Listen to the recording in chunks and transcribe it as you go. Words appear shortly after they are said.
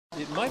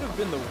It might have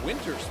been the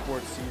winter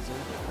sports season,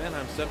 but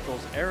Manheim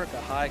Central's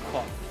Aerika High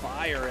caught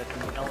fire at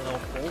the LL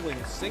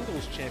Bowling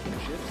Singles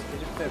Championships in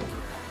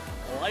February,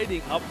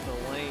 lighting up the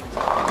lanes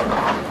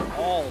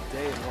all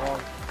day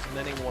long,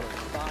 cementing one of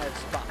 5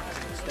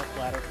 spots in the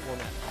stepladder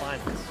format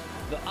finals.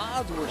 The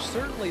odds were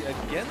certainly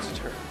against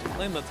her. To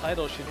claim the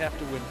title, she'd have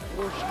to win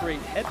 4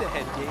 straight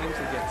head-to-head games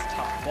against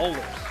top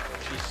bowlers.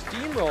 She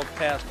steamrolled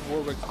past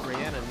Warwick's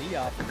Brianna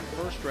Neoff in the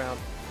first round,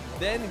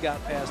 then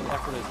got past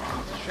effortless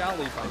Keith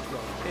Shally by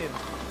drawing pins in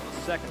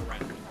the second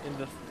round. In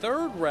the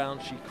third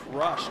round, she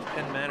crushed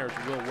Penn Manor's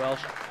Will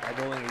Welsh by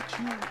bowling a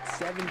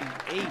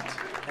 278,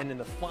 and in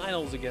the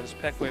finals against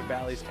Pequot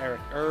Valley's Eric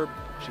Erb,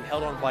 she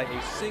held on by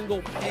a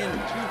single pin,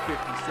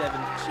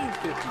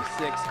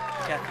 257-256,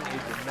 capping a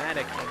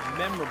dramatic and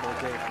memorable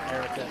day for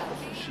Aerika.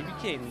 She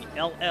became the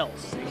LL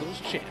Singles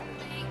Champion.